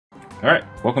Alright,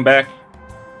 welcome back.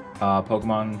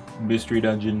 Pokemon Mystery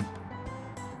Dungeon.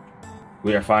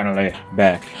 We are finally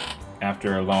back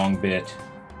after a long bit.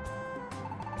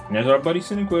 And there's our buddy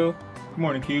Cyniquil. Good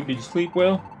morning, Cube. Did you sleep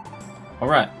well?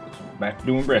 Alright, back to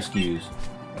doing rescues.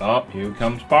 Oh, here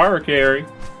comes Carry.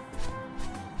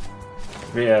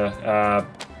 Yeah,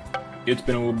 it's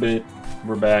been a little bit.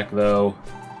 We're back though.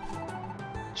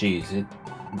 Jeez,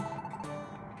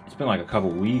 it's been like a couple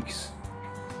weeks.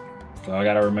 So I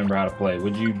gotta remember how to play.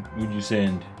 Would you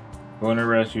send? Going to a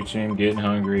rescue team, getting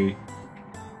hungry.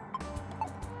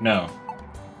 No.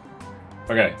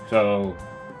 Okay, so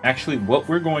actually what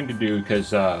we're going to do,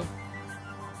 because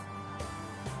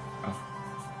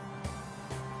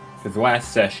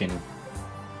last session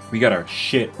we got our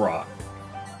shit rocked.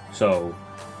 So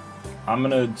I'm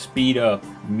gonna speed up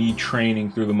me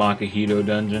training through the Makahito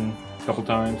dungeon a couple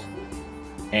times.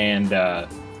 And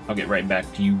I'll get right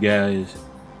back to you guys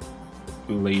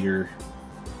later.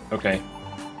 Okay.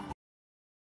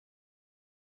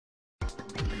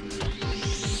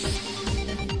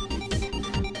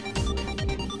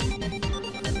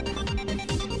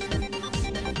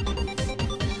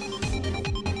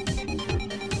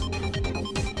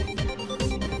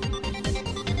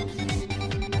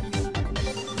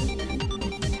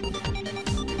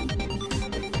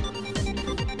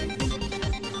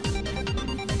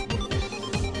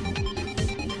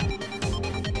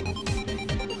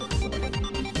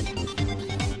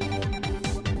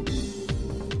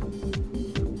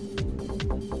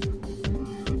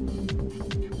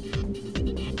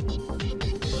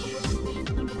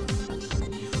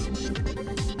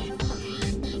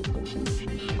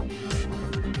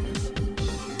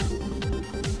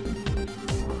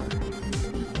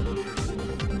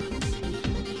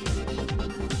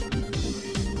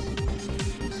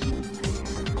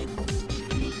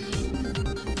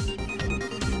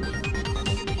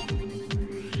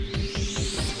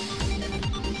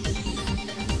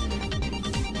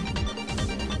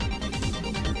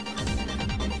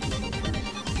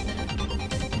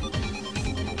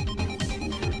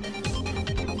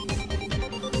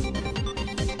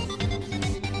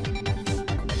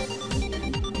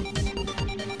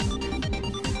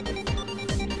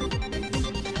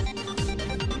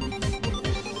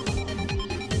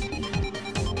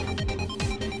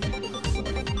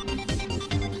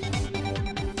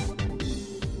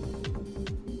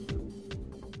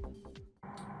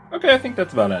 Okay, I think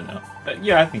that's about enough.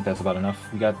 Yeah, I think that's about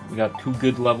enough. We got 2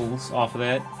 good levels off of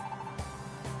that.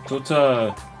 So it's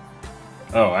oh,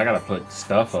 I gotta put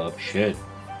stuff up. Shit.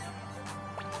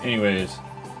 Anyways,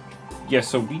 yeah.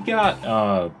 So we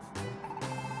got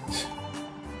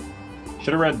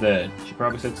should have read that. She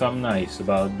probably said something nice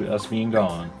about us being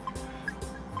gone.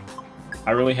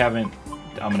 I really haven't.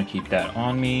 I'm gonna keep that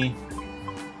on me.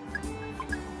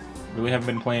 Really haven't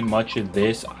been playing much of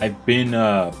this. I've been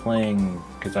playing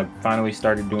because I've finally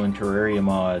started doing Terraria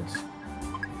mods.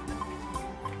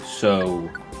 So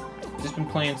just been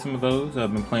playing some of those.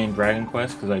 I've been playing Dragon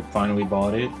Quest because I finally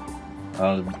bought it,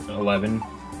 11.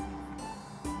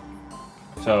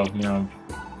 So you know,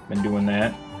 been doing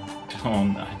that. Oh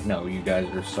no, you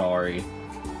guys are sorry.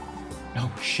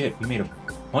 Oh shit, we made a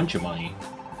bunch of money.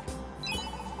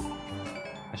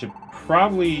 I should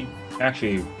probably.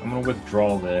 Actually, I'm gonna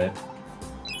withdraw that.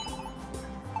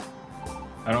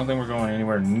 I don't think we're going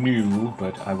anywhere new,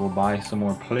 but I will buy some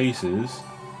more places.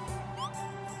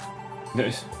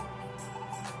 There's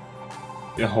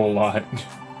a whole lot.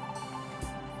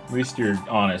 At least you're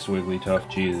honest, Wigglytuff.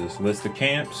 Jesus. List of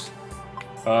camps.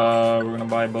 We're gonna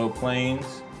buy Bow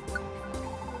Plains.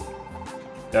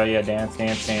 Oh yeah, dance,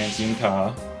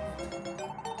 Yinka.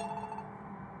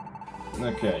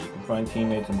 Okay, you can find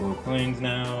teammates in Bow Plains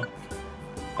now.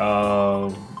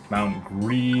 Mount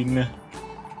Green.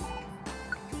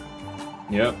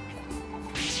 Yep.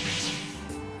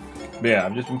 But yeah,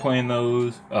 I've just been playing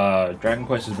those. Dragon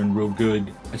Quest has been real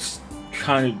good. It's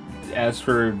kind of, as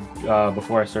for,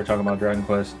 before I start talking about Dragon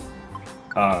Quest,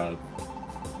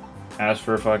 as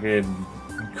for fucking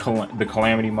the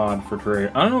Calamity mod for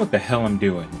Terraria, I don't know what the hell I'm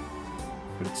doing.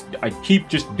 But I keep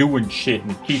just doing shit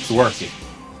and it keeps working.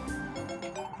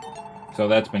 So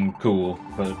that's been cool,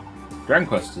 but Dragon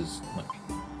Quest is like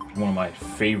one of my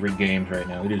favorite games right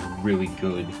now. It is really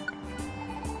good.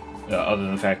 Other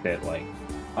than the fact that like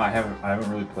I haven't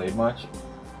really played much.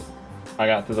 I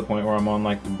got to the point where I'm on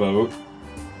like the boat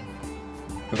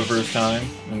for the first time,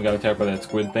 and we got attacked by that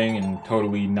squid thing, and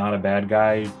totally not a bad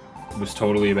guy was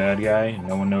totally a bad guy, and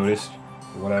no one noticed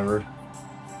or whatever.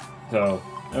 So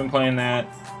I've been playing that.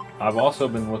 I've also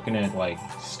been looking at like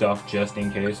stuff just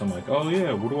in case. I'm like, oh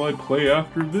yeah, what do I play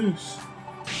after this?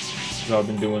 So I've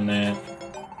been doing that.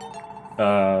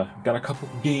 Got a couple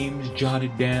games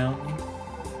jotted down.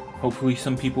 Hopefully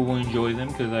some people will enjoy them,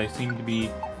 because I seem to be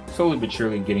slowly but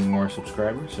surely getting more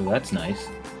subscribers, so that's nice.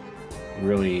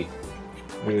 Really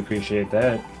appreciate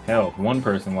that. Hell, if one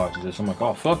person watches this, I'm like,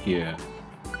 oh, fuck yeah.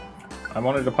 I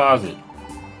want a deposit.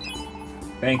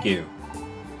 Thank you.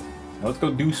 Now let's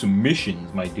go do some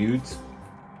missions, my dudes.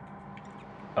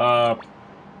 Tell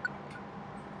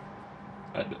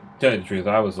you the truth,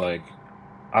 I was like,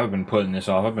 I've been putting this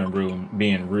off. I've been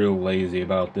being real lazy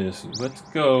about this. Let's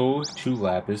go to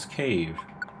Lapis Cave.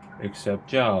 Accept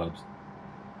jobs.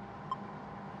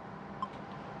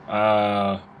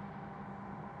 Yeah,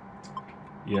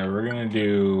 we're gonna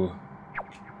do...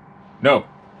 No!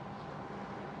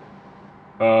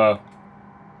 How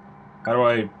do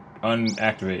I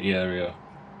unactivate? Yeah, there we go.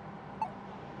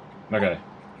 Okay.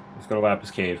 Let's go to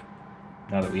Lapis Cave.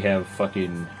 Now that we have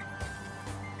fucking...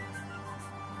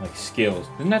 like, skills.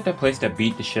 Isn't that place that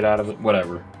beat the shit out of it?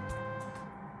 Whatever.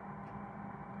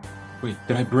 Wait,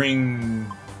 did I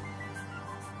bring...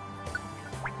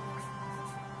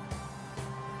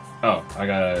 Oh, I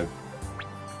gotta...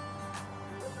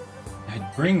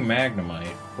 I'd bring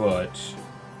Magnemite, but...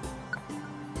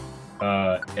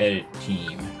 edit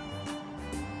team.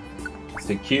 Let's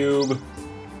take Cube.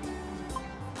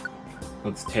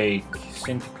 Let's take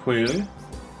Cyndaquil.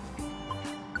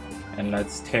 And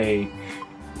let's take...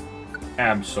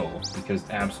 Absol, because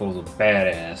Absol's a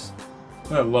badass.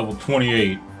 At level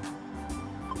 28.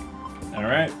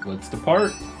 Alright, let's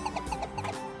depart.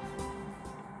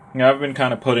 Yeah, I've been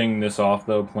kind of putting this off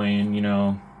though, playing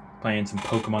some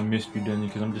Pokémon Mystery Dungeon,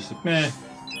 because I'm just like, meh.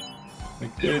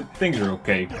 Like, things are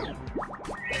okay.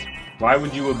 Why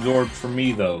would you absorb from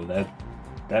me though?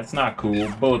 That's not cool.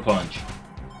 Bullet Punch.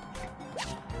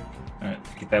 Alright,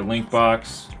 get that link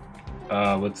box.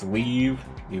 Let's leave.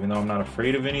 Even though I'm not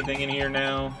afraid of anything in here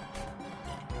now.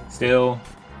 Still.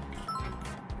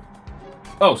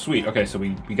 Oh, sweet. Okay, so we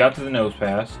got to the nose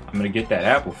pass. I'm gonna get that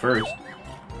apple first.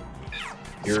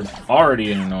 You're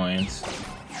already an annoyance.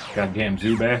 Goddamn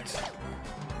Zubats.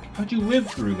 How'd you live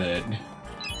through that?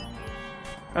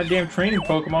 Goddamn training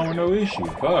Pokemon were no issue.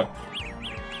 Fuck.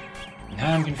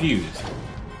 Now I'm confused.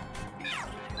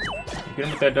 Get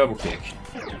him with that double kick.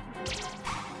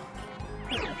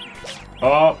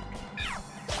 Oh.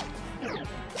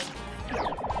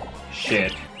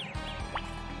 Shit.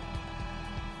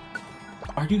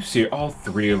 Are you serious? All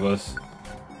three of us.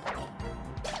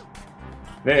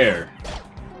 There.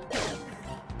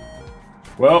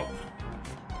 Well,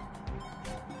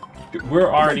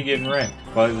 we're already getting wrecked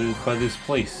by this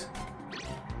place.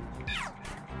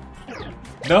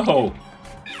 No.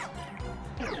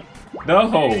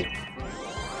 No.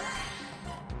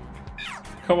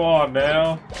 Come on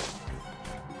now.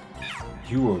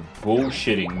 You are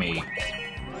bullshitting me.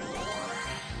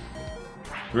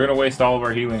 We're gonna waste all of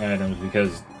our healing items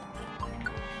because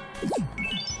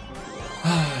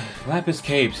Lapis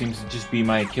Cave seems to just be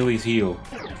my Achilles heel.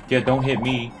 Yeah, don't hit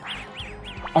me.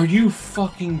 Are you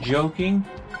fucking joking?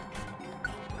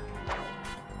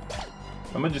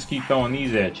 I'm gonna just keep throwing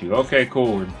these at you. Okay,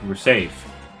 cool. We're safe.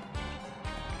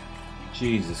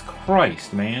 Jesus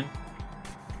Christ, man.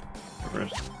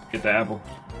 First, get the apple.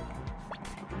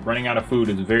 Running out of food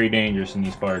is very dangerous in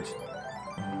these parts.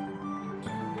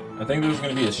 I think this is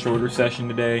going to be a shorter session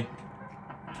today,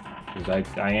 because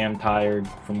I am tired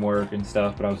from work and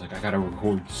stuff, but I was like, I gotta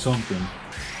record something.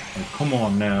 Like, come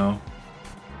on now.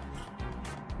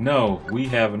 No, we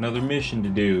have another mission to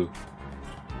do.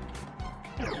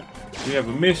 We have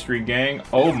a mystery gang.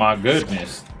 Oh my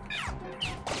goodness.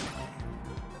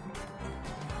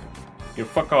 Yeah,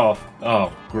 fuck off.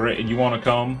 Oh, great. You want to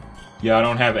come? Yeah, I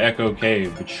don't have Echo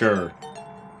Cave, but sure.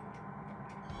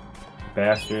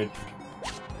 Bastard.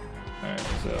 Alright,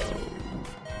 so...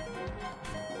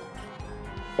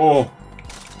 Oh!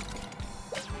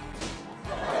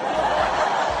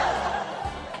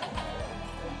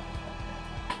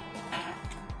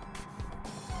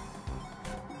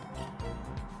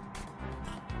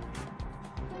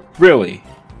 Really?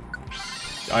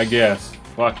 I guess.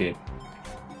 Fuck it.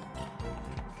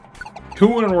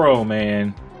 2 in a row,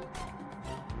 man.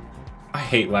 I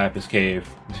hate Lapis Cave.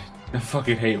 I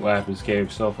fucking hate Lapis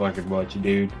Cave so fucking much,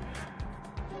 dude.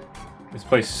 This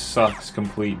place sucks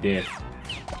complete dick.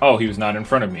 Oh, he was not in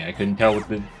front of me. I couldn't tell what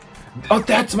the... Oh,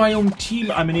 that's my own team!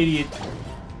 I'm an idiot.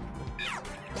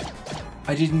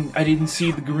 I didn't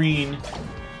see the green.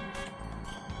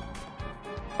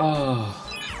 Oh.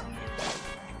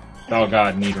 Oh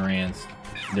god, Nidorans.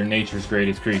 They're nature's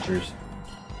greatest creatures.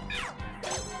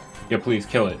 Yeah, please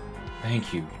kill it.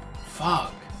 Thank you.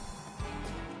 Fuck.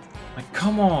 Like,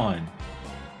 come on.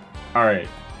 Alright.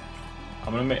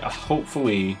 I'm gonna make...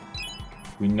 hopefully,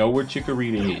 we know where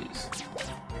Chikorita is.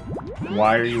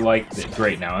 Why are you like this?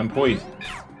 Great, now I'm poisoned.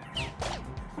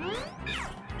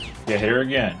 Yeah, hit her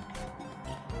again.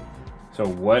 So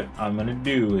what I'm gonna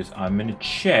do is I'm gonna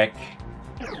check.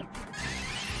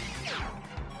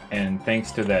 And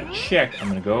thanks to that check, I'm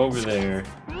gonna go over there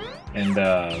and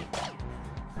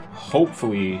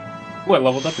hopefully... Oh, I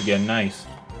leveled up again, nice.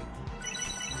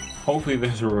 Hopefully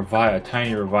there's a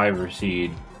tiny reviver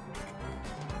seed.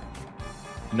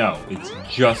 No, it's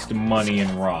just money and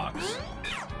rocks.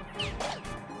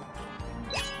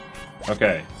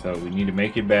 Okay, so we need to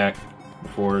make it back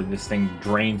before this thing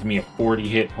drains me of 40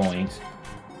 hit points.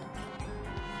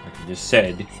 Like I just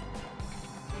said.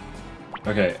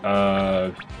 Okay,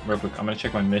 real quick, I'm gonna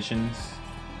check my missions.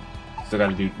 We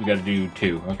gotta do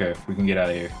 2. Okay, we can get out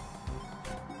of here.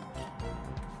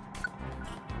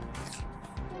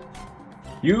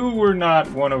 You were not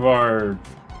one of our...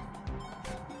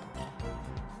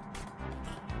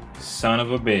 Son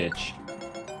of a bitch.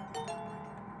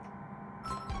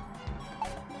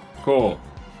 Cool.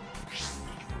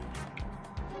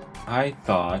 I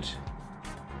thought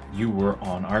you were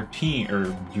on our team,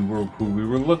 or you were who we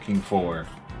were looking for.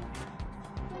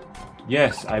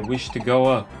 Yes, I wish to go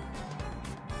up.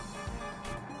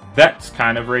 That's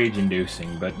kind of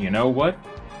rage-inducing, but you know what?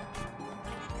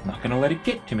 I'm not gonna let it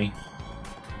get to me.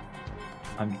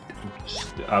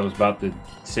 I was about to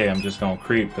say I'm just gonna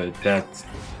creep, but that's...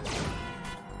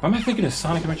 Why am I thinking of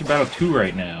Sonic Adventure Battle 2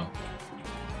 right now?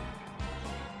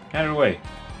 Get out of the way.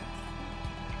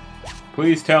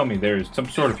 Please tell me there's some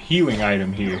sort of healing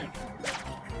item here.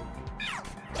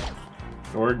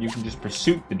 Or you can just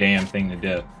pursue the damn thing to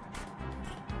death.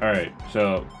 Alright,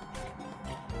 so...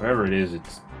 wherever it is,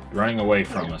 it's running away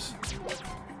from us.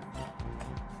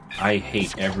 I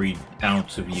hate every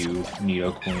ounce of you,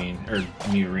 Nidoqueen, or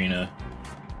Nidorina.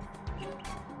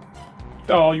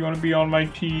 Oh, you want to be on my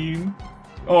team?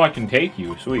 Oh, I can take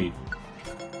you. Sweet.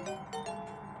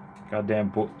 Goddamn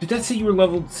boy. Did that say you were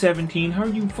level 17? How are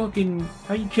you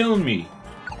killing me?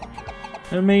 That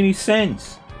doesn't make any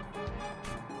sense.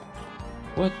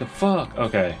 What the fuck?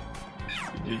 Okay.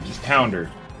 Just hound her.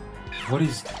 What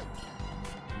is...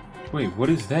 Wait, what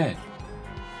is that?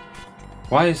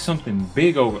 Why is something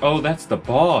big over... Oh, that's the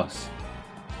boss.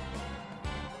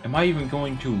 Am I even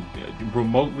going to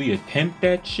remotely attempt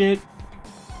that shit?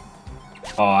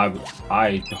 Oh,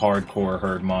 I hardcore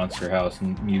heard Monster House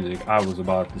music. I was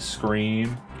about to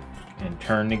scream and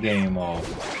turn the game off.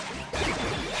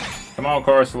 Come on,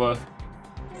 Corsola.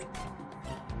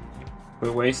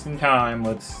 Quit wasting time.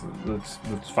 Let's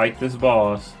fight this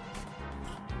boss.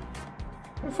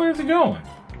 Where the fuck is it going?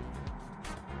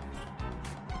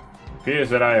 Appears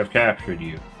that I have captured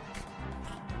you.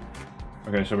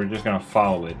 Okay, so we're just gonna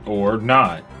follow it. Or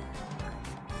not.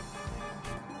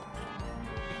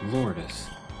 Lordus.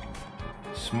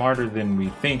 Smarter than we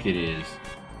think it is.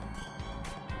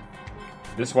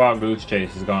 This wild goose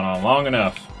chase has gone on long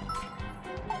enough.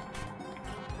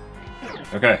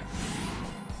 Okay.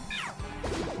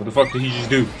 What the fuck did he just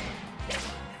do?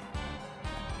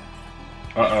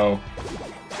 Uh-oh.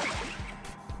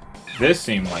 This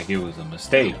seemed like it was a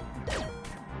mistake.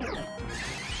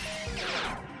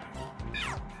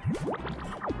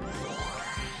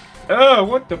 Oh,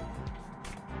 what the...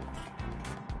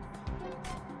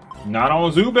 Not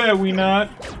on Zubat, we not.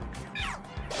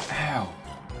 Ow.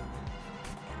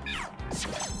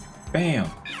 Bam.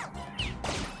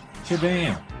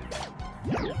 Shabam.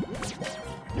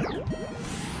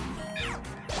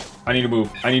 I need to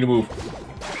move. I need to move.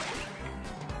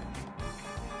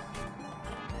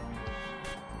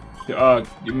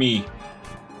 Me.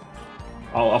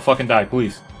 I'll fucking die,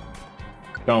 please.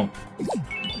 Don't.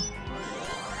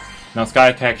 Now Sky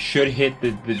Attack should hit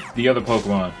the other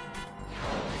Pokemon.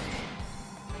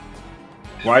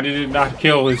 Why did it not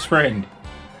kill his friend?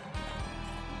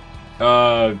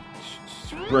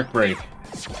 Brick Break.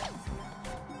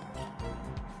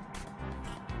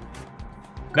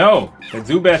 No! That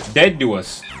Zubat's dead to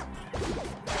us.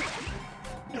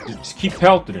 Just keep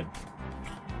pelting him.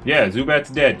 Yeah, Zubat's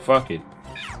dead. Fuck it.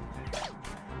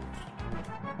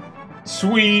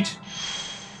 Sweet!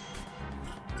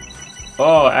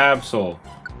 Oh, Absol.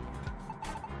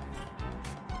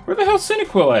 Where the hell's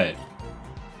Cyndaquil at?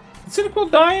 Did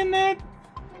Cyndaquil die in that?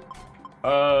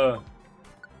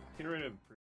 Get rid of...